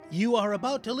You are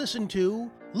about to listen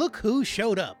to Look Who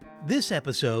Showed Up. This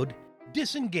episode,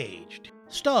 Disengaged,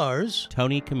 stars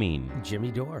Tony Kameen,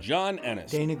 Jimmy Dore, John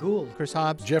Ennis, Dana Gould, Chris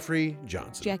Hobbs, Jeffrey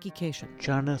Johnson, Jackie Cation,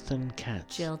 Jonathan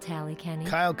Katz, Jill Talley-Kenny,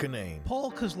 Kyle Kinane,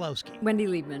 Paul Kozlowski, Wendy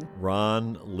Liebman,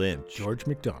 Ron Lynch, George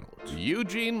McDonald,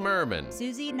 Eugene Merman,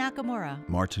 Susie Nakamura,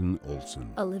 Martin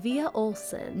Olson, Olivia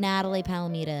Olson, Natalie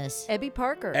Palamides, Ebby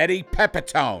Parker, Eddie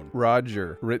Pepitone,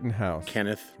 Roger Rittenhouse,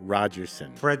 Kenneth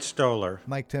Rogerson, Fred Stoller,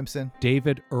 Mike Timpson,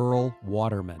 David Earl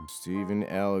Waterman, Stephen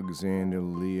Alexander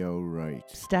Leo Wright,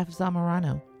 Steph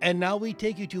Zamorano. And now we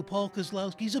take you to Paul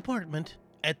Kozlowski's apartment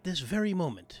at this very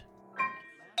moment.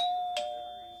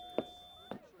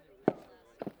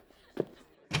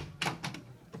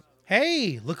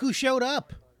 Hey, look who showed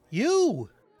up. You!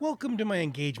 Welcome to my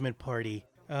engagement party.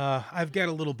 I've got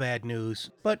a little bad news.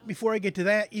 But before I get to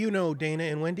that, you know Dana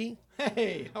and Wendy.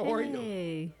 Hey, how are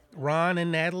you? Ron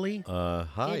and Natalie. Hi.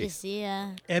 Good to see ya.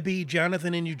 Ebby,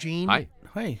 Jonathan, and Eugene. Hi.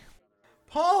 Hey.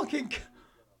 Paul,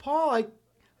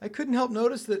 I couldn't help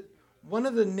notice that one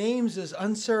of the names is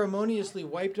unceremoniously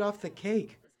wiped off the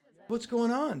cake. What's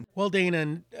going on? Well,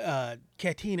 Dana and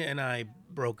Katina and I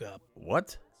broke up.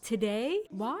 What? Today?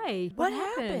 Why? What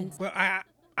happened? Well,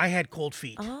 I had cold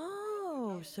feet.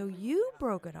 Oh, so you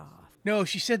broke it off. No,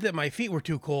 she said that my feet were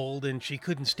too cold and she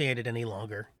couldn't stand it any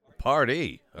longer.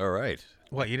 Party. All right.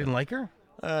 What, you didn't like her?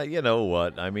 You know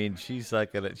what? I mean, she's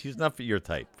not for your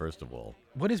type, first of all.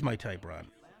 What is my type, Ron?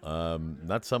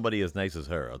 Not somebody as nice as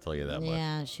her, I'll tell you that much.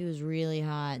 Yeah, she was really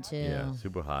hot, too. Yeah,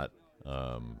 super hot.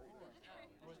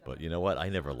 But you know what? I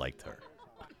never liked her.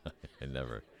 I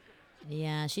never.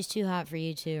 Yeah, she's too hot for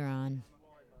you, too, Ron.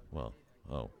 Well,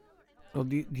 Well,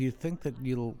 do you think that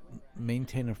you'll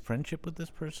maintain a friendship with this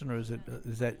person, or is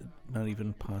that not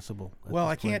even possible? Well,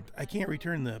 I can't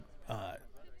return the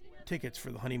tickets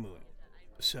for the honeymoon,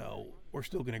 so we're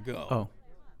still gonna go. Oh,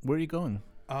 where are you going?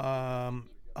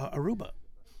 Aruba.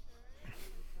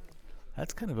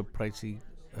 That's kind of a pricey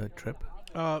trip.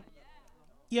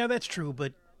 Yeah, that's true,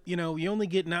 but you know, you only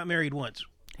get not married once.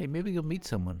 Hey, maybe you'll meet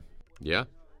someone. Yeah?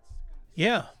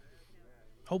 Yeah.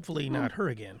 Hopefully not her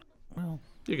again. Well,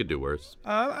 You could do worse.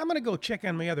 I'm going to go check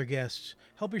on my other guests.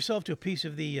 Help yourself to a piece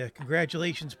of the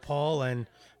congratulations, Paul, and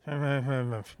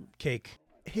cake.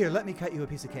 Here, let me cut you a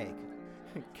piece of cake.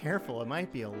 Careful, it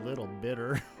might be a little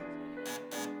bitter.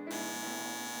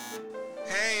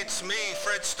 Hey, it's me,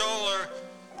 Fred Stoller.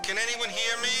 Can anyone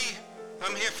hear me?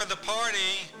 I'm here for the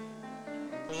party.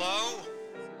 Hello?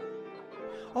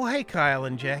 Oh, hey, Kyle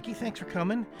and Jackie. Thanks for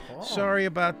coming. Paul. Sorry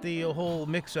about the whole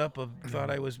mix-up of thought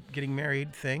I was getting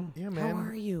married thing. Yeah, man. How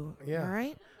are you? Yeah. All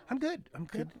right? I'm good. I'm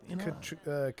good. You know,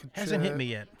 Hasn't hasn't hit me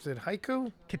yet. Is it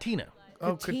haiku? Katina.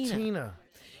 Oh, Katina. Katina.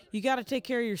 You got to take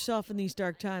care of yourself in these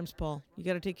dark times, Paul. You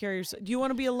got to take care of yourself. Do you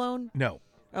want to be alone? No.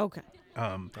 Okay.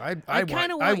 I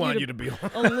kinda want you to be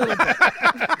alone. A little bit.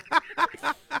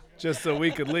 Just so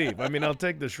we could leave. I mean, I'll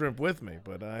take the shrimp with me,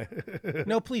 but I...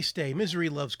 No, please stay. Misery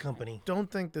loves company. Don't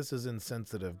think this is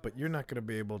insensitive, but you're not going to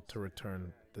be able to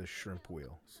return the shrimp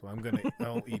wheel. So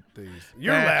I'll eat these.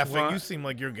 You're That's laughing. why- You seem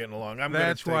like you're getting along.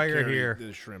 That's why you're here.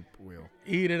 The shrimp wheel.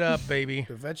 Eat it up, baby.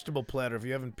 The vegetable platter, if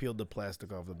you haven't peeled the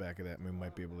plastic off the back of that, we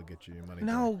might be able to get you your money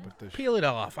No, back. But peel it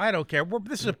off. I don't care.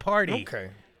 This is a party. Okay.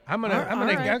 I'm All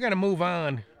right. gonna move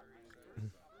on.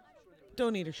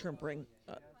 Don't eat a shrimp ring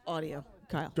audio,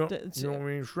 Kyle. You don't want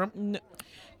any shrimp?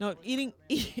 No, eating.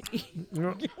 He's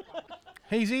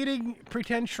eating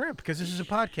pretend shrimp because this is a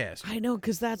podcast. I know,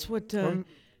 because that's what. I'm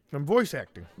voice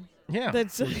acting. Yeah.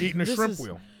 That's Eating a this shrimp is-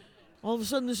 wheel. All of a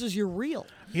sudden, this is your real.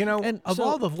 You know, And of so-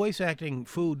 all the voice acting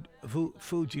foods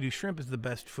you do, shrimp is the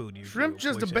best food you do. Shrimp's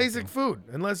just a voice basic acting. food,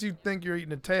 unless you think you're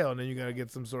eating a tail, and then you got to get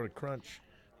some sort of crunch.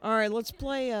 All right, let's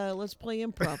play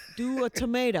improv. Do a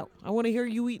tomato. I want to hear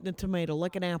you eating a tomato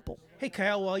like an apple. Hey,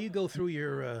 Kyle, while you go through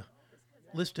your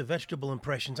list of vegetable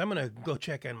impressions, I'm going to go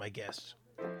check on my guests.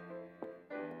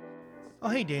 Oh,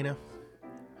 hey, Dana.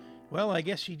 Well, I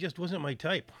guess she just wasn't my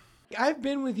type. I've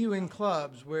been with you in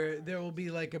clubs where there will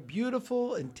be like a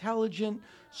beautiful, intelligent,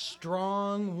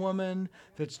 strong woman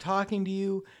that's talking to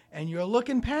you, and you're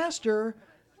looking past her,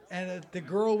 and the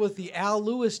girl with the Al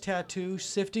Lewis tattoo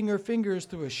sifting her fingers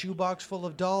through a shoebox full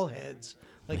of doll heads.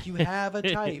 Like you have a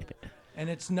type, and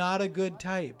it's not a good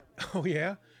type. Oh,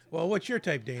 yeah? Well, what's your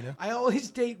type, Dana? I always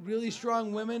date really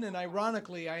strong women, and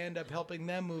ironically, I end up helping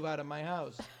them move out of my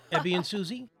house. Ebby and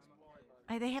Susie?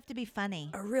 They have to be funny.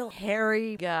 a real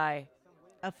hairy guy.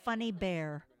 A funny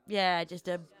bear, Yeah, just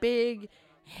a big,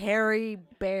 hairy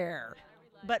bear.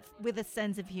 but with a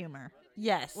sense of humor.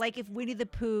 Yes. Like if Winnie the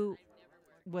Pooh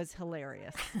was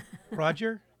hilarious.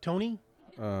 Roger? Tony?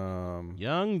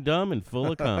 Young, dumb, and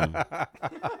full of cum.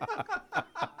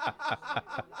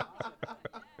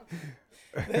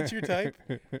 That's your type?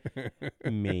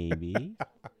 Maybe.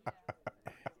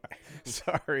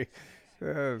 Sorry.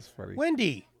 That was funny.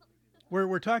 Wendy,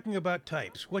 we're talking about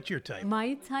types. What's your type?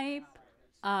 My type?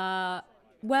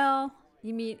 Well,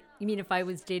 you mean if I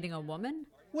was dating a woman?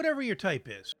 Whatever your type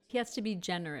is. He has to be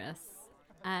generous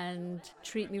and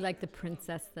treat me like the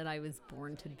princess that I was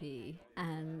born to be.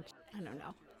 And I don't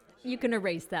know. You can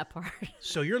erase that part.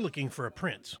 So you're looking for a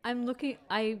prince. I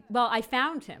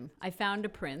found him. I found a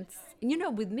prince.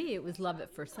 And with me, it was love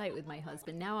at first sight with my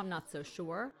husband. Now I'm not so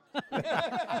sure.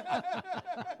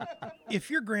 If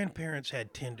your grandparents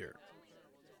had Tinder,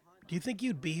 do you think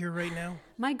you'd be here right now?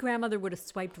 My grandmother would have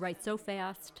swiped right so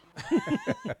fast.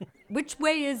 Which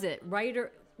way is it? Right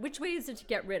or which way is it to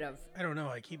get rid of? I don't know.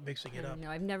 I keep mixing it up. No,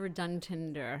 I've never done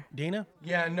Tinder. Dana?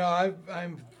 Yeah, no,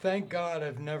 I'm thank God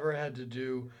I've never had to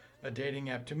do a dating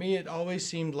app. To me, it always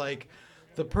seemed like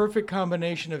the perfect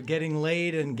combination of getting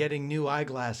laid and getting new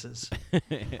eyeglasses.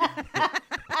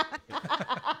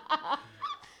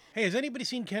 Hey, has anybody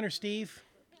seen Ken or Steve?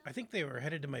 I think they were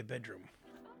headed to my bedroom.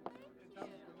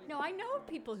 No, I know of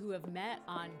people who have met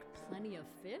on Plenty of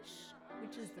Fish,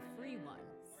 which is the free one.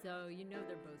 So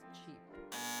they're both cheap.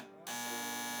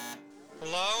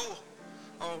 Hello?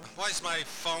 Oh, why's my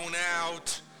phone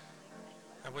out?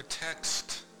 I would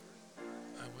text.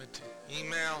 I would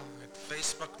email,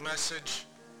 Facebook message.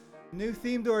 New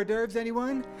themed hors d'oeuvres,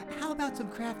 anyone? How about some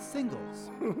craft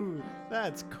singles?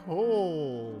 That's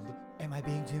cold. Am I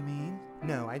being too mean?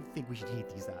 No, I think we should heat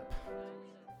these up.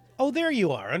 Oh, there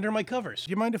you are, under my covers.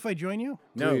 Do you mind if I join you?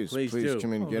 Please do.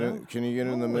 Come in. Can you get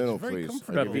in the middle, it's very please?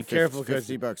 comfortable. I'll give Be you careful, 'cause-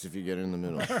 $50 if you get in the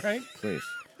middle. All right. Please.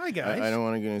 Hi, guys. I don't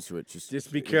want to get into it.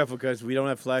 Just be careful because we don't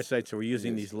have flashlights, so we're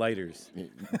using these lighters.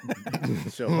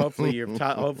 So hopefully your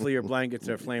blankets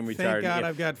are flame retardant. Thank God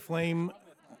I've got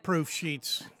flame-proof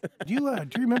sheets. Do you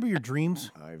remember your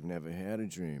dreams? I've never had a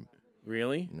dream.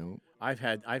 Really? No. I've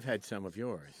had some of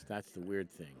yours. That's the weird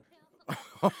thing.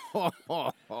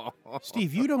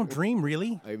 Steve, you don't dream,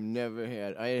 really?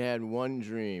 I had one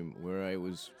dream where I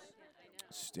was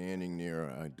standing near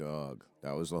a dog.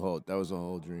 That was the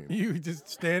whole dream. You were just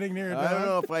standing near a dog? I don't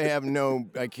know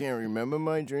if I can't remember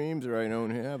my dreams or I don't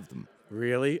have them.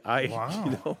 Really?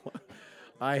 Wow.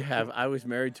 I was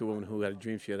married to a woman who had a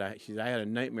dream. I had a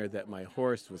nightmare that my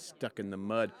horse was stuck in the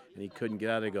mud and he couldn't get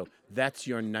out. I go, that's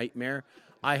your nightmare?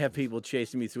 I have people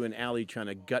chasing me through an alley trying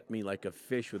to gut me like a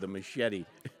fish with a machete.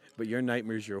 But your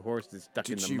nightmare is your horse is stuck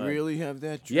in the mud. Did she really have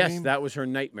that dream? Yes, that was her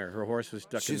nightmare. Her horse was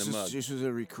stuck in the mud. This was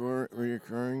a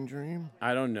recurring dream?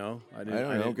 I don't know. I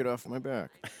don't know. Get off my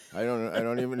back. I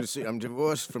don't even see. I'm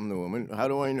divorced from the woman. How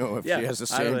do I know if she has the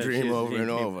same dream over and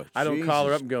over? I don't call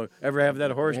her up and go, ever have that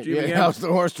horse dream again? How's the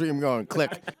horse dream going?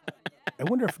 Click. I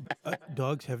wonder if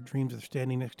dogs have dreams of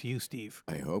standing next to you, Steve.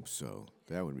 I hope so.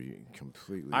 That would be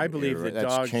completely. I believe that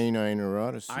that's dogs. Canine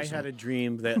eroticism. I had a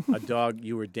dream that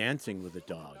you were dancing with a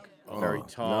dog. Very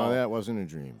tall. No, that wasn't a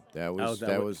dream. That was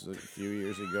a few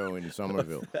years ago in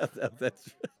Somerville.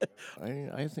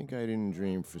 I think I didn't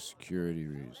dream for security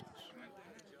reasons.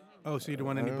 Oh, so you don't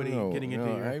want anybody getting into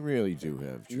your... I really do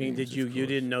have dreams. You mean you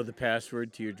didn't know the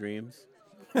password to your dreams?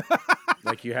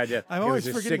 Like you had to. I'm always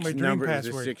forgetting my dream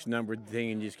password. It was a 6-numbered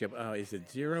thing, and you just kept. Oh, is it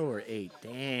 0 or 8?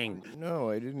 Dang. No,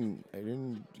 I didn't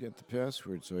get the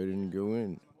password, so I didn't go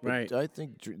in. But right. I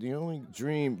think the only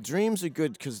dreams are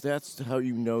good because that's how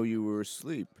you know you were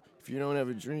asleep. If you don't have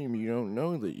a dream, you don't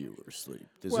know that you were asleep.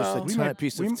 There's just a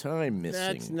piece of time missing.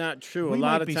 That's not true. We a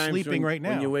lot might of be times sleeping right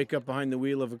now. when you wake up behind the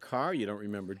wheel of a car, you don't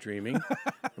remember dreaming,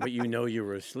 but you know you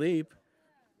were asleep.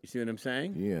 You see what I'm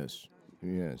saying? Yes.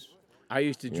 I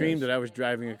used to dream that I was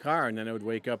driving a car, and then I would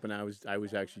wake up and I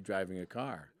was actually driving a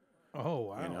car. Oh,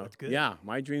 wow, that's good. Yeah,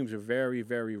 my dreams are very,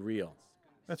 very real.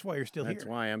 That's why you're still here. That's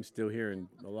why I'm still here, and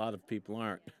a lot of people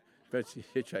aren't, especially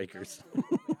hitchhikers.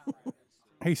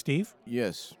 Hey, Steve.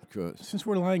 Yes, good. Since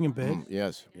we're lying in bed,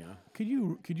 yes. Yeah. Could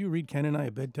you read Ken and I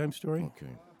a bedtime story?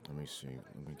 Okay. Let me see.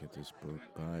 Let me get this book,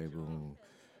 Bible,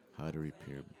 How to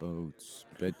Repair Boats,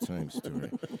 bedtime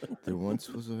story. There once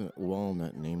was a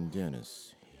walnut named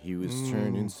Dennis. He was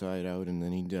turned inside out, and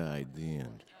then he died. The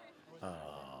end.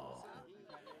 Oh.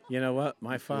 You know what?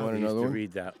 My father used to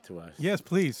read that to us. Yes,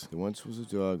 please. There once was a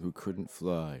dog who couldn't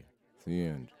fly. The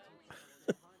end.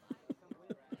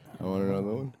 I want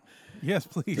another one. Yes,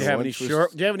 please. Do you have any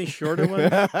shorter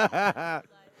ones?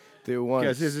 There once.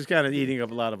 Because this is kind of eating up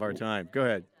a lot of our time. Go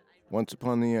ahead. Once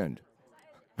upon the end.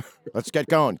 Let's get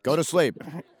going. Go to sleep.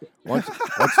 Once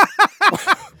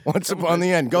upon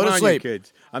the end. Go to sleep.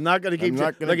 Kids. I'm not going to keep.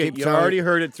 Look, you already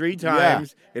heard it 3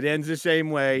 times. Yeah. It ends the same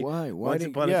way. Why? Once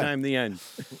upon a time, the end.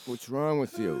 What's wrong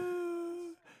with you?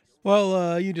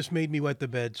 Well, you just made me wet the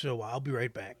bed, so I'll be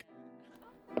right back.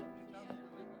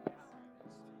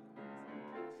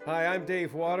 Hi, I'm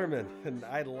Dave Waterman, and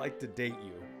I'd like to date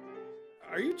you.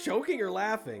 Are you choking or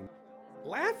laughing?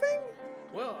 Laughing?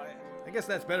 Well, I guess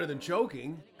that's better than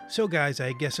choking. So, guys,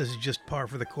 I guess this is just par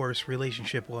for the course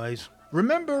relationship-wise.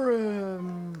 Remember,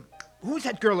 who's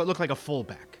that girl that looked like a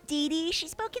fullback? Dee Dee, she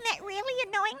spoke in that really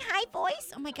annoying high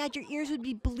voice. Oh my God, your ears would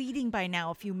be bleeding by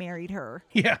now if you married her.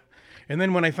 Yeah, and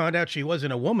then when I found out she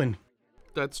wasn't a woman...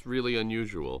 That's really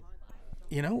unusual.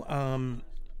 You know,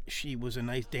 she was a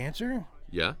nice dancer.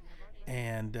 Yeah?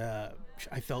 And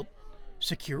I felt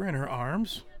secure in her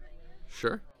arms.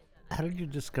 Sure. How did you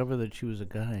discover that she was a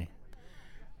guy?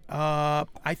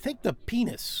 I think the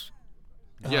penis.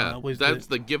 Yeah, was that's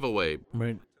the giveaway.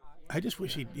 Right. I just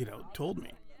wish he'd, told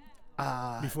me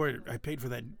before I paid for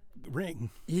that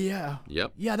ring. Yeah.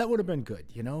 Yep. Yeah, that would have been good,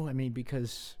 I mean,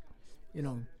 because,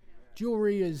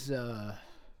 jewelry is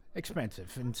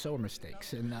expensive, and so are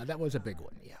mistakes, and that was a big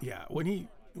one, yeah. Yeah,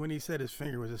 when he said his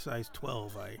finger was a size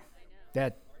 12,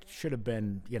 That should have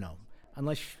been,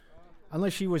 unless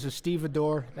she was a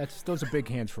stevedore, those are big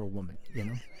hands for a woman,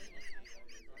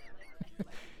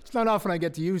 It's not often I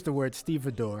get to use the word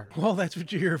stevedore. Well, that's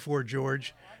what you're here for,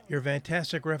 George. Your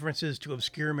fantastic references to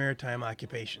obscure maritime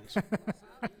occupations.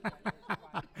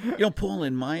 Paul,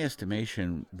 in my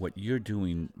estimation, what you're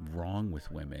doing wrong with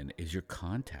women is you're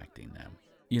contacting them.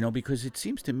 Because it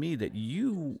seems to me that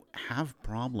you have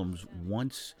problems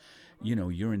once,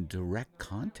 you're in direct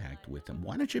contact with them.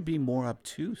 Why don't you be more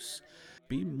obtuse?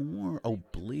 Be more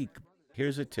oblique.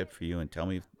 Here's a tip for you,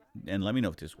 and let me know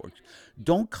if this works.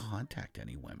 Don't contact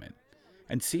any women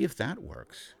and see if that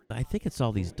works. I think it's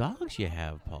all these dogs you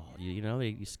have, Paul.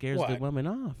 It scares the women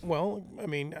off. Well, I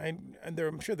mean,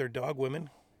 I'm sure they're dog women.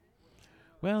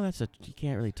 Well, you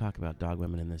can't really talk about dog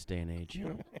women in this day and age.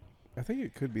 I think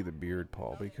it could be the beard,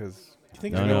 Paul, because... You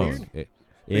think no, it's beard?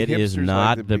 It is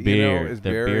not the beard. It's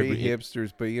the very beard,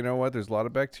 hipsters, but you know what? There's a lot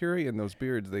of bacteria in those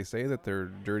beards. They say that they're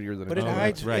dirtier than. But it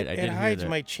hides. Right, it hides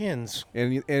my chins.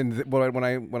 And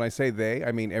when I say they,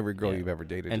 I mean every girl you've ever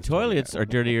dated. And toilets are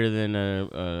dirtier than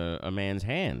a man's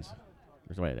hands.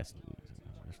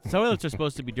 Toilets are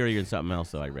supposed to be dirtier than something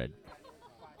else, though. I read.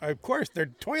 Of course, they're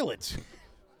toilets.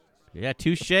 Yeah,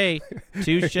 touche,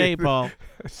 Paul.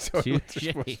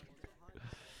 Touche.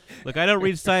 Look, I don't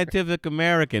read Scientific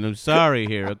American. I'm sorry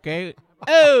here, okay?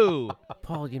 Oh!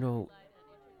 Paul,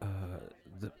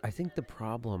 I think the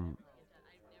problem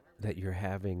that you're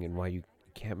having and why you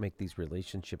can't make these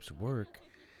relationships work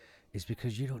is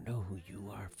because you don't know who you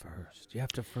are first. You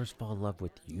have to first fall in love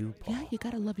with you, Paul. Yeah, you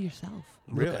got to love yourself.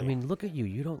 Really? Look at you.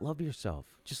 You don't love yourself.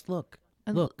 Just look.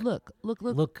 And look. Look.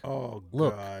 Oh,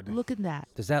 look. God. Look at that.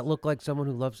 Does that look like someone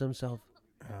who loves himself?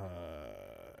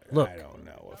 Look. I don't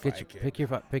know if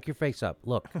pick your face up.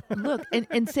 Look. Look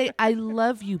and say, I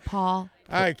love you, Paul.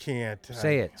 I can't.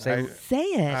 Say it. Say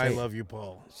it. I love you,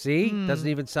 Paul. See? Doesn't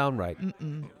even sound right.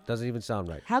 Doesn't even sound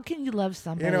right. How can you love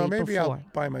somebody maybe before? I'll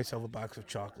buy myself a box of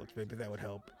chocolates. Maybe that would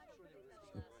help.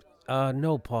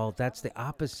 No, Paul. That's the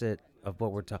opposite of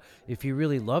what we're talking. If you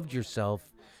really loved yourself,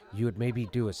 you would maybe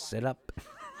do a sit-up.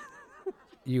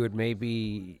 You would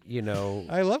maybe,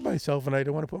 I love myself, and I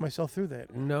don't want to put myself through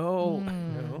that. No.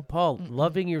 Paul,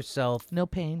 loving yourself. No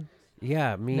pain.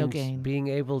 Yeah, means no gain. Being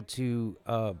able to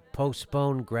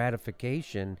postpone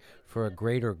gratification for a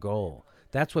greater goal.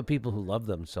 That's what people who love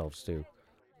themselves do.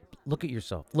 Look at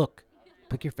yourself. Look.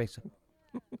 Pick your face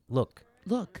up. Look.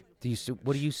 Look.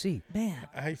 What do you see? Man.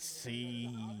 I see.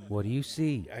 What do you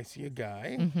see? I see a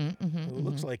guy who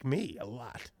looks like me a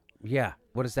lot. Yeah.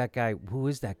 What is that guy? Who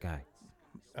is that guy?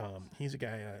 He's a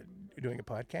guy doing a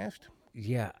podcast.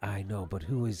 Yeah, I know, but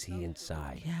who is he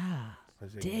inside? Yeah.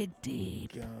 Dig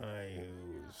deep. Guy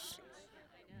who's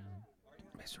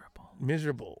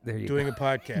miserable. There you doing go. a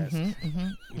podcast.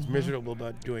 He's miserable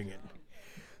about doing it.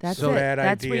 That's so it. Bad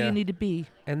That's idea. where you need to be.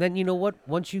 And then you know what?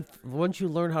 Once you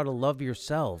learn how to love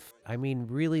yourself, I mean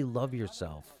really love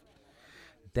yourself,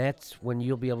 that's when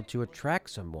you'll be able to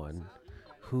attract someone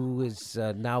who is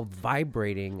now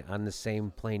vibrating on the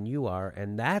same plane you are,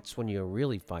 and that's when you'll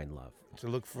really find love. So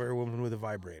look for a woman with a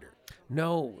vibrator.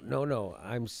 No.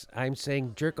 I'm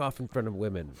saying jerk off in front of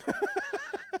women.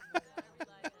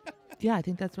 Yeah, I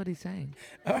think that's what he's saying.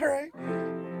 All right.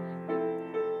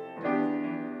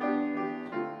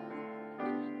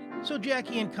 So,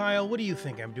 Jackie and Kyle, what do you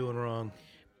think I'm doing wrong?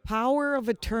 Power of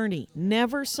attorney.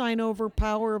 Never sign over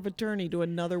power of attorney to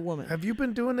another woman. Have you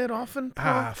been doing that often,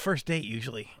 Paul? First date,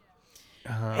 usually.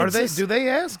 Do they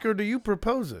ask or do you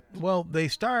propose it? Well, they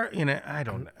start, I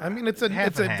don't know. I mean, it's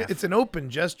an open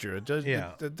gesture. It does,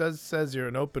 Yeah. it does says you're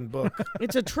an open book.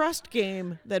 It's a trust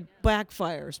game that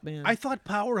backfires, man. I thought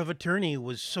power of attorney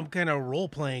was some kind of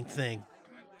role-playing thing.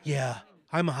 Yeah,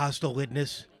 I'm a hostile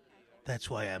witness. That's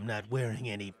why I'm not wearing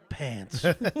any pants.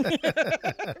 What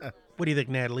do you think,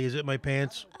 Natalie? Is it my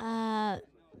pants?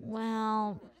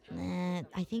 Well,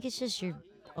 I think it's just your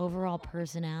overall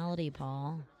personality,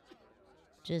 Paul.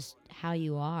 Just how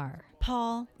you are.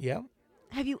 Paul, Yeah.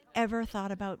 have you ever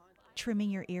thought about trimming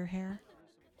your ear hair?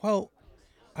 Well,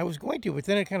 I was going to, but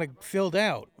then it kind of filled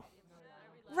out.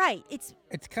 Right. It's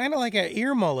kind of like an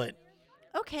ear mullet.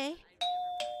 Okay.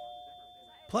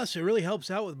 Plus, it really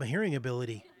helps out with my hearing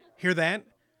ability. Hear that?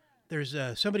 There's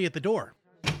somebody at the door.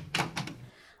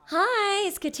 Hi,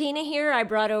 it's Katina here. I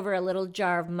brought over a little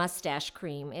jar of mustache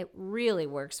cream. It really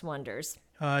works wonders.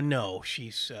 No,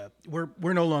 she's,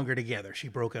 we're no longer together. She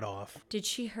broke it off. Did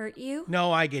she hurt you?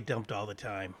 No, I get dumped all the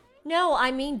time. No, I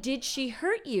mean, did she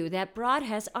hurt you? That broad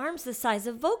has arms the size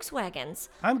of Volkswagens.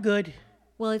 I'm good.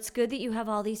 Well, it's good that you have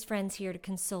all these friends here to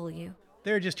console you.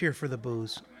 They're just here for the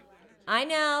booze. I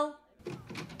know.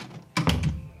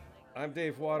 I'm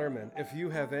Dave Waterman. If you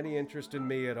have any interest in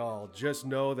me at all, just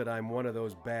know that I'm one of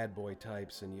those bad boy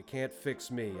types, and you can't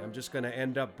fix me. I'm just gonna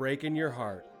end up breaking your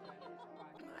heart.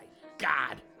 My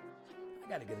God! I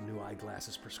gotta get a new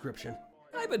eyeglasses prescription.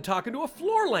 I've been talking to a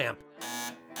floor lamp.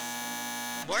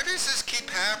 Why does this keep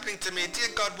happening to me? Dear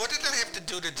God, what did I have to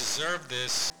do to deserve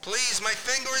this? Please, my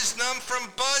finger is numb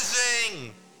from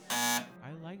buzzing!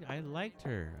 I liked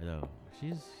her though.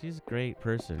 She's a great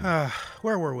person.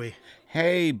 Where were we?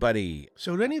 Hey, buddy.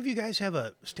 So do any of you guys have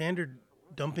a standard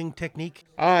dumping technique?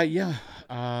 Yeah.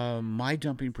 My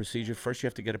dumping procedure, first you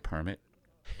have to get a permit.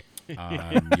 You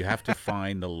have to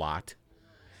find the lot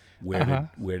where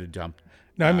to dump.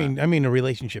 No, I mean a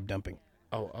relationship dumping.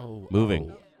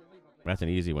 Moving. That's an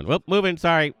easy one. Well, moving.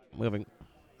 Sorry, moving.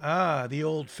 The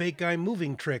old fake guy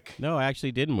moving trick. No, I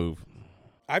actually did move.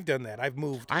 I've done that. I've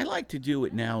moved. I like to do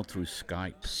it now through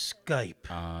Skype. Skype.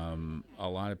 A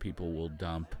lot of people will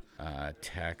dump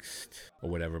text or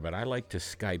whatever, but I like to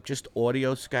Skype. Just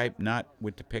audio Skype, not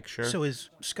with the picture. So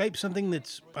is Skype something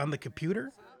that's on the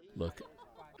computer? Look,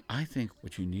 I think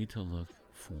what you need to look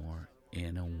for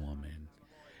in a woman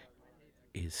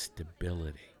is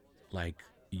stability. Like,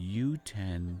 you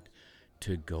tend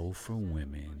to go for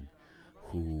women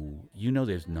who,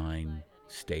 there's 9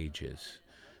 stages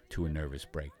to a nervous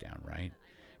breakdown, right?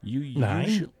 You 9?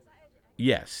 usually,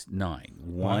 yes, 9.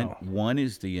 Wow. One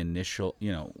is the initial.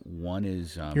 One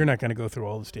is. You're not going to go through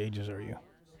all the stages, are you?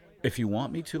 If you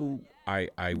want me to, I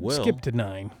will. Skip to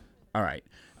 9. All right.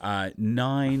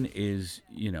 9 is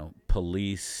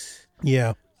police.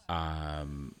 Yeah.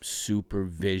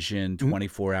 Supervision,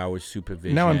 24 hours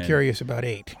supervision. Now I'm curious about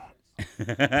 8.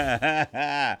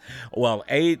 Well,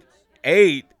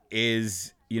 8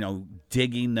 is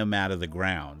digging them out of the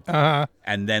ground,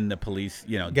 and then the police,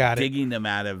 digging them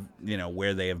out of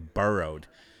where they have burrowed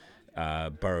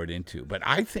into. But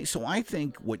I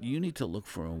think what you need to look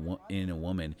for in a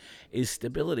woman is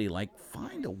stability. Like,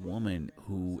 find a woman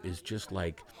who is just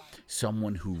like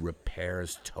someone who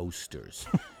repairs toasters.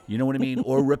 You know what I mean?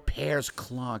 Or repairs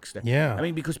clocks. Yeah. I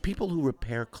mean, because people who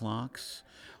repair clocks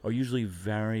are usually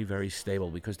very, very stable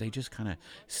because they just kind of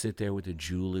sit there with a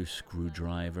jeweler's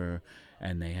screwdriver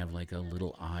and they have like a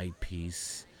little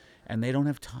eyepiece and they don't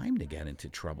have time to get into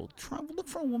trouble. Look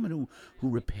for a woman who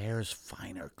repairs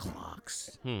finer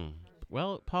clocks.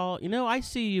 Well, Paul, I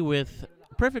see you with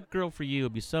a perfect girl for you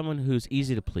would be someone who's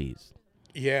easy to please.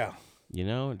 Yeah.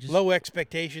 Just low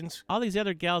expectations. All these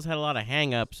other gals had a lot of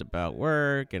hang-ups about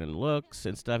work and looks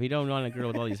and stuff. You don't want a girl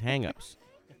with all these hang-ups.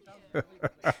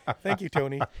 Thank you,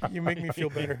 Tony. You make me feel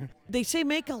better. They say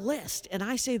make a list, and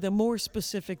I say the more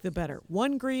specific, the better.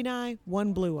 1 green eye,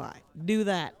 1 blue eye. Do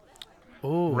that.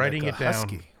 Oh, writing like it a down.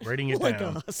 husky. Writing it Like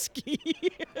down. a husky.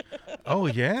 Oh,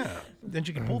 yeah. Then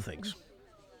you can pull things.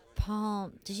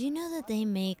 Paul, did you know that they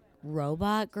make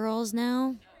robot girls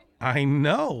now? I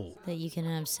know. That you can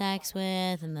have sex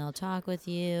with and they'll talk with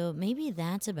you. Maybe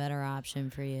that's a better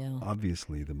option for you.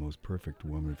 Obviously, the most perfect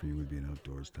woman for you would be an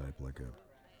outdoors type, like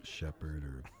a shepherd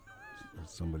or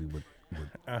somebody with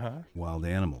wild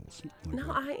animals. Like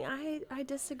No, I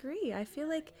disagree. I feel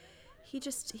like he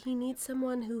needs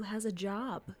someone who has a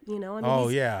job, I mean,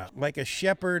 Yeah. Like a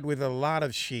shepherd with a lot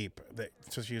of sheep.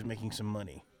 So she was making some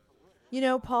money.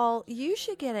 Paul, you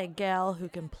should get a gal who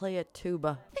can play a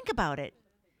tuba. Think about it.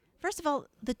 First of all,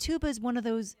 the tuba is one of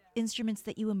those instruments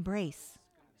that you embrace.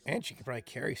 And she could probably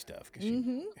carry stuff because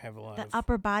she have a lot The of...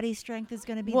 upper body strength is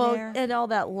going to be Well, there. and all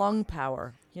that lung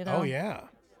power, Oh, yeah.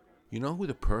 You know who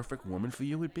the perfect woman for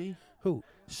you would be? Who?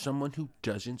 Someone who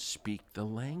doesn't speak the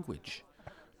language.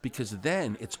 Because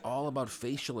then it's all about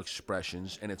facial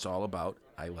expressions and it's all about,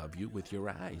 I love you with your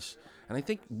eyes. And I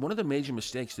think one of the major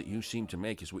mistakes that you seem to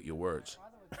make is with your words.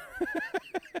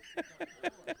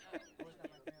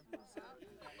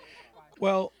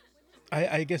 Well,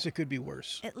 I guess it could be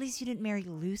worse. At least you didn't marry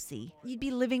Lucy. You'd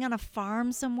be living on a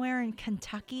farm somewhere in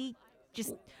Kentucky,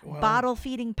 just bottle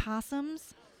feeding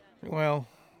possums. Well,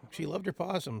 she loved her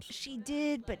possums. She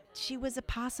did, but she was a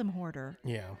possum hoarder.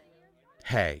 Yeah.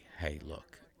 Hey,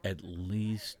 look. At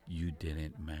least you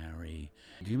didn't marry.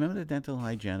 Do you remember the dental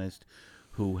hygienist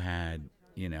who had,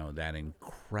 that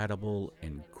incredible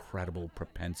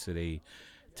propensity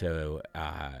to,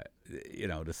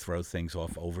 to throw things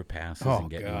off overpasses and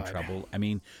get you in trouble? I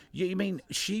mean,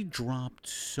 she dropped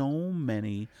so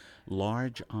many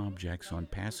large objects on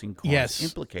passing cars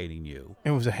implicating you.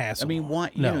 It was a hassle. I mean,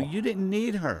 why? No. You didn't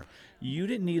need her. You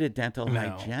didn't need a dental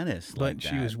hygienist but like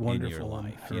she that was wonderful in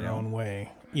her your life, own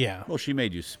way. Yeah. Well, she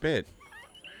made you spit.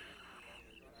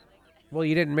 Well,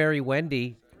 you didn't marry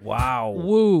Wendy. Wow.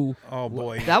 Woo. Oh,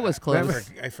 boy. That was close.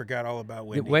 I forgot all about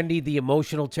Wendy. Wendy, the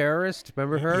emotional terrorist.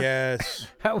 Remember her? Yes.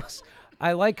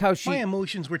 I like how she... My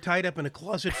emotions were tied up in a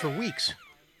closet for weeks.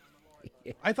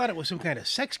 I thought it was some kind of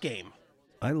sex game.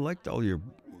 I liked all your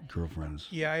girlfriends.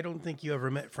 Yeah, I don't think you ever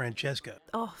met Francesca.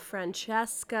 Oh,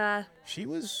 Francesca. She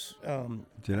was...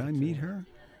 Did I meet her?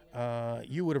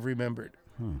 You would have remembered.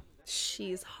 Huh.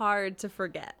 She's hard to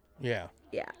forget. Yeah.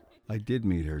 Yeah. I did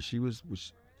meet her. She was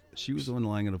the one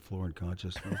lying on the floor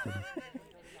unconscious.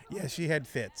 Yeah, she had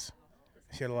fits.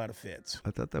 She had a lot of fits.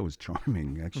 I thought that was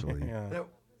charming, actually. Yeah.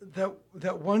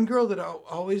 That one girl that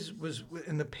always was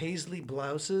in the paisley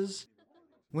blouses.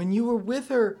 When you were with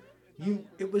her,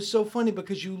 it was so funny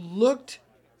because you looked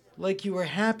like you were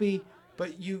happy,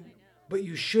 but you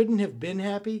shouldn't have been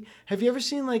happy. Have you ever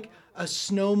seen like a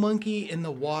snow monkey in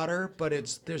the water, but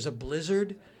there's a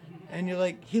blizzard, and you're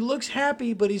like, he looks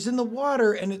happy, but he's in the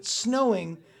water and it's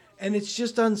snowing, and it's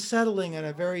just unsettling on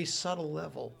a very subtle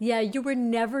level. Yeah, you were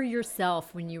never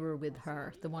yourself when you were with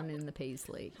her, the one in the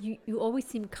paisley. You always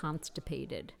seemed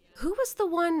constipated. Who was the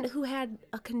one who had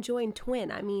a conjoined twin?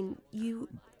 I mean,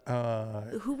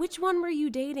 which one were you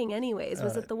dating anyways?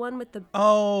 Was it the one with the...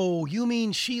 Oh, you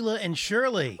mean Sheila and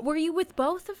Shirley. Were you with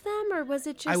both of them, or was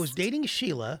it just... I was dating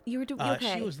Sheila. You were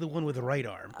okay. She was the one with the right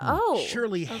arm. Oh,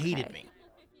 Shirley hated me.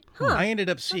 Huh. I ended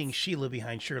up seeing Sheila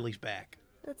behind Shirley's back.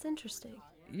 That's interesting.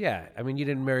 Yeah, I mean, you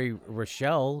didn't marry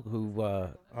Rochelle, who...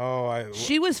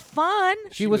 She was fun.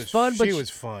 She was fun, but she was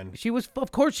fun.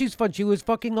 Of course she's fun. She was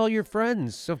fucking all your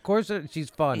friends. Of course she's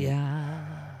fun. Yeah.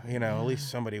 At least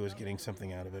somebody was getting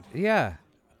something out of it. Yeah.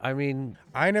 I mean...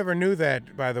 I never knew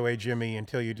that, by the way, Jimmy,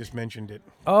 until you just mentioned it.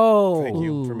 Oh. Thank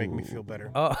you for making me feel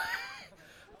better.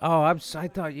 I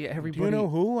thought everybody... Do you know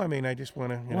who? I mean, I just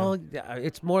want to... Well,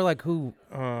 it's more like who...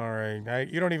 All right.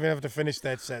 You don't even have to finish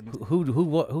that sentence.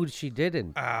 Who she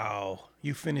didn't? Ow.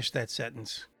 You finished that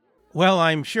sentence. Well,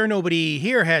 I'm sure nobody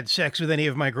here had sex with any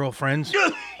of my girlfriends.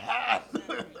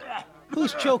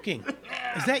 Who's choking?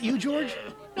 Is that you, George?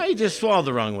 No, you just swallowed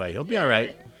the wrong way. You'll be all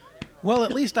right. Well,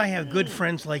 at least I have good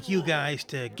friends like you guys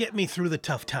to get me through the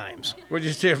tough times. We're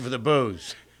just here for the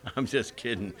booze. I'm just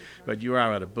kidding, but you are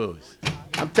out of booze.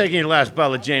 I'm taking your last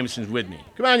bottle of Jameson's with me.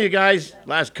 Come on, you guys.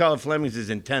 Last call of Fleming's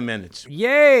is in 10 minutes.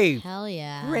 Yay! Hell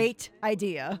yeah. Great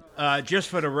idea. Just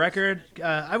for the record,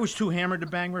 I was too hammered to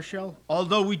bang Rochelle,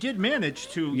 although we did manage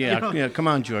to... Yeah, come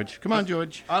on, George. Come on,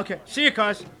 George. Okay, see you,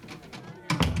 cuz.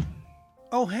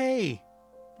 Oh, hey.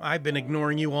 I've been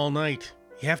ignoring you all night.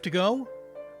 You have to go?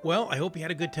 Well, I hope you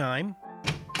had a good time.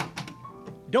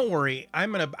 Don't worry,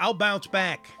 I'll bounce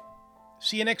back.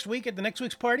 See you next week at the next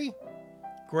week's party?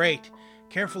 Great.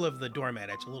 Careful of the doormat,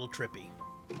 it's a little trippy.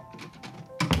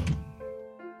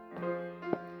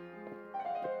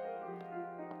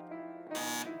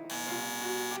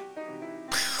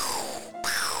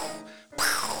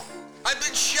 I've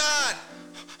been shot!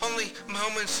 Only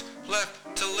moments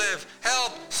left to live.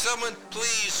 Help! Someone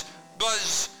please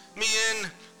buzz me in.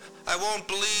 I won't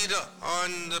bleed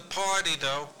on the party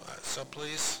though, so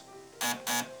please.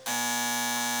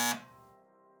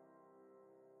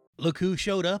 Look Who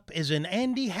Showed Up is an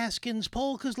Andy Haskins,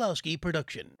 Paul Kozlowski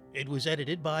production. It was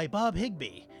edited by Bob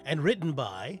Higbee and written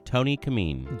by Tony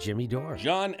Kameen, Jimmy Dore,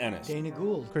 John Ennis, Dana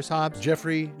Gould, Chris Hobbs,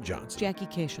 Jeffrey Johnson, Jackie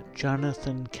Cation,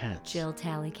 Jonathan Katz, Jill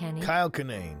Talley-Kenny, Kyle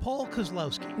Kinane, Paul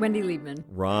Kozlowski, Wendy Liebman,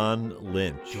 Ron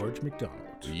Lynch, George McDonald,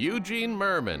 Eugene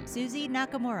Merman, Susie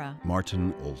Nakamura,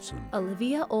 Martin Olson,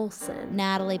 Olivia Olson,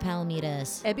 Natalie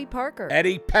Palamides, Ebby Parker,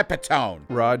 Eddie Pepitone,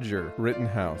 Roger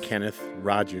Rittenhouse, Kenneth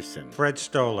Rogerson, Fred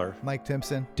Stoller, Mike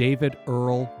Timpson, David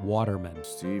Earl Waterman,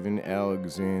 Stephen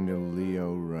Alexander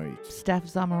Leo Wright, Steph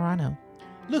Zamorano.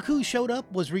 Look Who Showed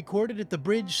Up was recorded at the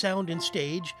Bridge Sound and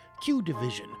Stage, Q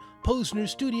Division, Posner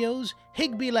Studios,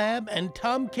 Higbee Lab, and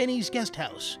Tom Kenny's Guest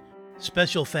House.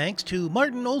 Special thanks to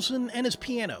Martin Olson and his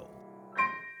piano.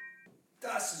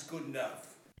 Das is good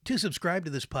enough. To subscribe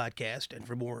to this podcast and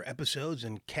for more episodes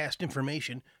and cast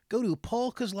information, go to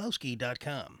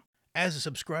paulkozlowski.com. As a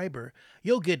subscriber,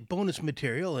 you'll get bonus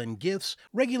material and gifts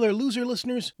regular loser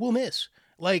listeners will miss,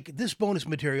 like this bonus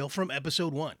material from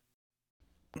episode 1.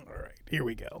 All right, here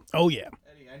we go. Oh, yeah.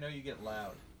 Eddie, I know you get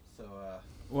loud, so...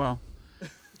 Well...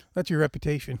 That's your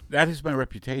reputation. That is my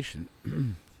reputation.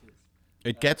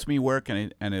 It gets me work,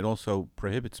 and it also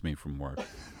prohibits me from work.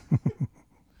 I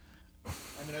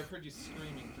mean, I've heard you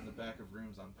screaming from the back of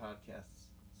rooms on podcasts,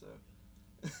 so...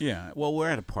 Yeah, well, we're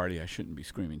at a party. I shouldn't be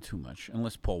screaming too much,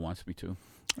 unless Paul wants me to.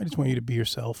 I just want you to be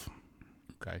yourself.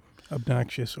 Okay.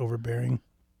 Obnoxious, overbearing,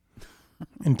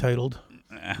 entitled.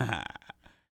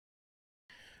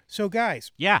 So,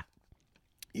 guys. Yeah.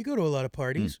 You go to a lot of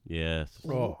parties. Yes.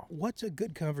 Oh. What's a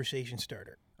good conversation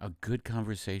starter? A good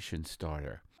conversation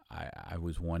starter. I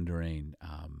was wondering,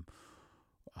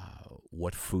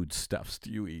 what foodstuffs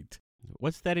do you eat?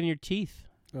 What's that in your teeth?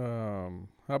 How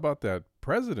about that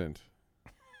president?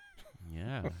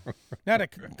 Yeah. Not a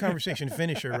conversation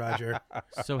finisher, Roger.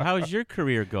 So how's your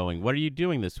career going? What are you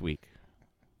doing this week?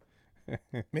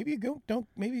 Maybe you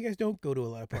guys don't go to a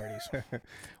lot of parties.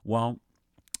 Well,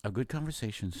 a good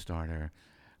conversation starter,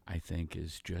 I think,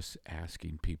 is just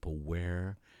asking people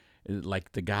where,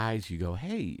 like the guys, you go,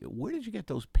 hey, where did you get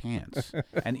those pants?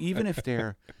 And even if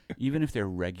they're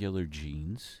regular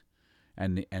jeans,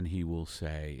 and he will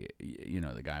say,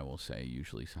 the guy will say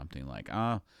usually something like,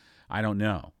 I don't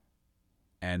know.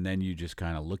 And then you just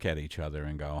kind of look at each other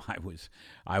and go,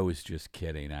 I was just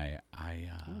kidding.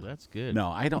 Ooh, that's good. No,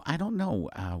 I don't know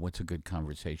what's a good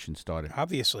conversation starter.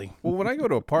 Obviously. Well, when I go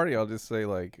to a party, I'll just say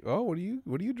like, "Oh, what are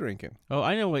you drinking?" Oh,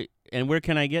 I know what. And where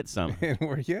can I get some?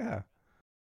 Yeah.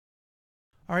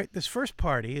 All right, this first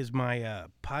party is my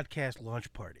podcast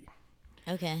launch party.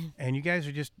 Okay. And you guys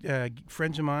are just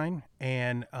friends of mine,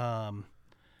 and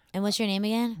And what's your name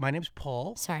again? My name's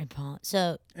Paul. Sorry, Paul.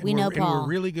 So And we know Paul. And we're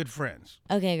really good friends.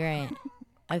 Okay, great.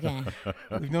 Okay.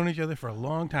 We've known each other for a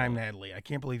long time, Natalie. I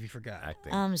can't believe you forgot.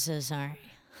 I'm so sorry.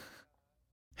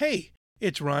 Hey,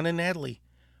 it's Ron and Natalie.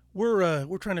 We're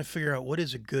trying to figure out what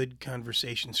is a good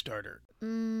conversation starter.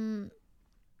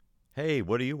 Hey,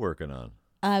 what are you working on?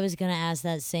 I was going to ask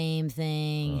that same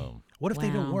thing. What if they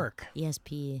don't work?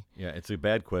 ESP. Yeah, it's a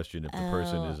bad question if the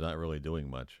person Oh. is not really doing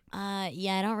much.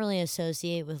 Yeah, I don't really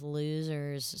associate with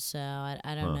losers, so I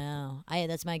don't know.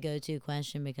 That's my go-to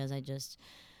question because I just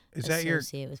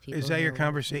associate with people. Is that who your are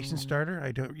conversation working. starter?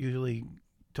 I don't usually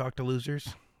talk to losers.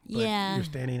 But Yeah. You're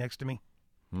standing next to me.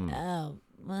 Oh,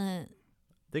 what?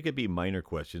 They could be minor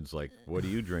questions like, what are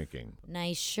you drinking?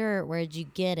 Nice shirt. Where'd you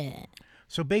get it?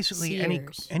 So basically,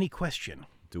 Sears. any question.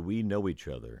 Do we know each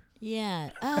other? Yeah.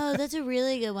 Oh, that's a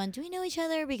really good one. Do we know each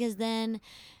other? Because then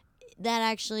that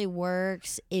actually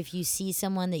works if you see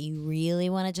someone that you really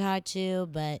want to talk to,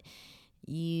 but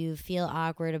you feel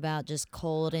awkward about just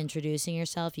cold introducing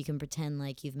yourself. You can pretend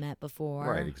like you've met before.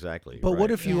 Right, exactly. But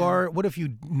what right. if what if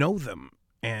you know them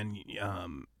and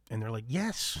they're like,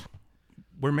 yes,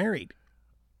 we're married.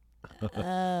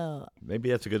 Oh. Maybe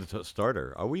that's a good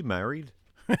starter. Are we married?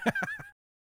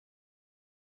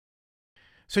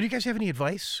 So do you guys have any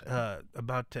advice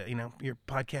about your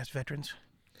podcast veterans?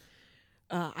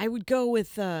 I would go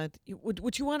with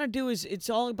what you want to do is it's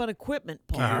all about equipment,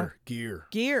 Paul. Gear.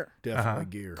 Definitely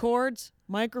gear. Cords,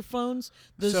 microphones,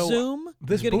 the So, Zoom. You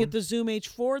this got to boom- get the Zoom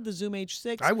H4, the Zoom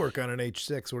H6. I work on an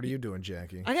H6. What are you doing,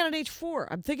 Jackie? I got an H4.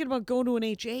 I'm thinking about going to an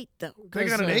H8 though. They 'cause,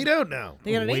 got an 8 out now.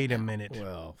 They got an Wait 8 a now. minute.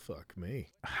 Well, fuck me.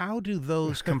 How do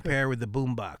those compare with the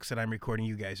boombox that I'm recording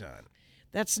you guys on?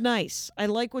 That's nice. I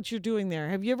like what you're doing there.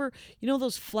 Have you ever,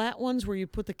 those flat ones where you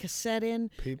put the cassette in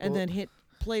People- and then hit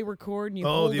play record and you Oh,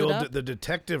 hold the it old up? the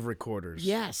detective recorders.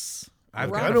 Yes. I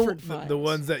Rutherford don't the Files.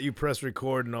 ones that you press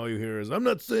record and all you hear is "I'm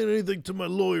not saying anything till my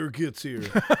lawyer gets here,"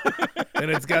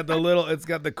 and it's got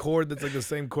the cord that's like the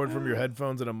same cord from your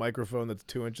headphones and a microphone that's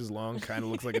 2 inches long, kind of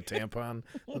looks like a tampon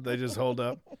that they just hold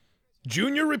up.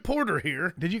 Junior reporter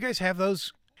here. Did you guys have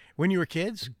those when you were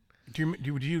kids? Do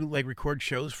you like record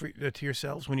shows to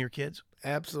yourselves when you were kids?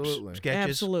 Absolutely. Sketches?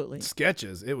 Absolutely.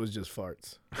 Sketches. It was just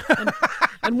farts.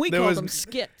 And we There call was- them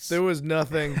skits. There was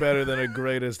nothing better than a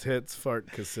greatest hits fart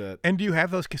cassette. And do you have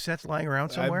those cassettes lying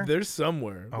around somewhere? There's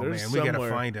somewhere. Oh There's man, we gotta somewhere.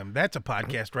 find them. That's a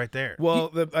podcast right there.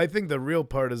 Well, I think the real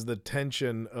part is the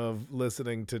tension of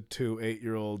listening to two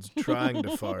 8-year-olds trying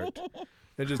to fart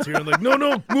and just hearing like,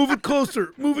 no, move it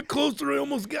closer, I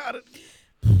almost got it.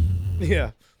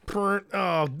 Yeah,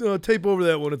 Oh, no, tape over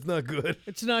that one. It's not good.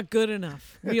 It's not good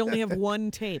enough. We only have one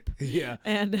tape. Yeah.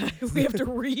 And we have to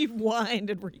rewind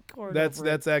and record.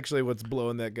 That's actually what's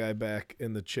blowing that guy back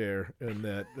in the chair in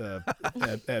that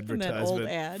advertisement. That old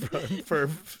ad. For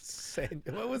saying,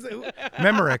 what was it?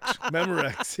 Memorex.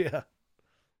 Memorex, yeah.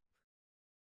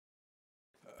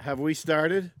 Have we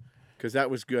started? Because that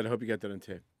was good. I hope you got that on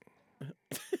tape.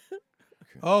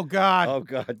 Oh, God. Oh,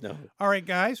 God, no. All right,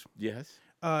 guys. Yes?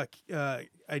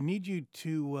 I need you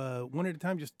to, one at a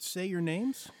time, just say your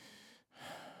names.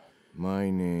 My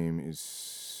name is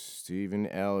Stephen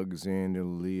Alexander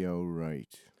Leo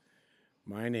Wright.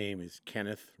 My name is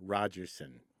Kenneth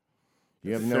Rogerson.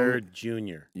 You have Third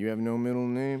Junior. You have no middle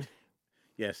name?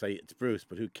 Yes, it's Bruce,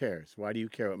 but who cares? Why do you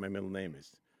care what my middle name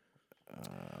is?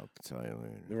 I'll tell you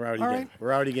later.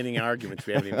 We're already getting arguments.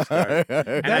 We haven't even started.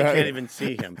 And I can't even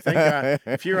see him. Thank God.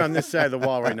 If you're on this side of the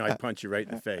wall right now, I'd punch you right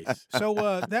in the face.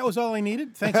 So that was all I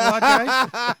needed. Thanks a lot,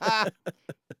 guys.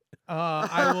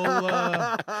 I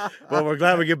will. Well, we're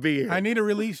glad we could be here. I need a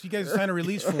release. You guys sign a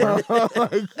release form. Oh,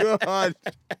 my God.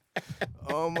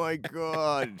 Oh, my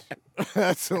God.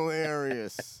 That's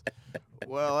hilarious.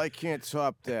 Well, I can't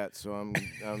top that, so I'm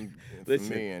Listen,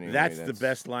 for me anyway. that's the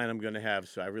best line I'm going to have,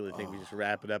 so I really think we just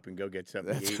wrap it up and go get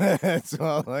something to eat. That's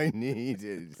all I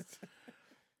needed.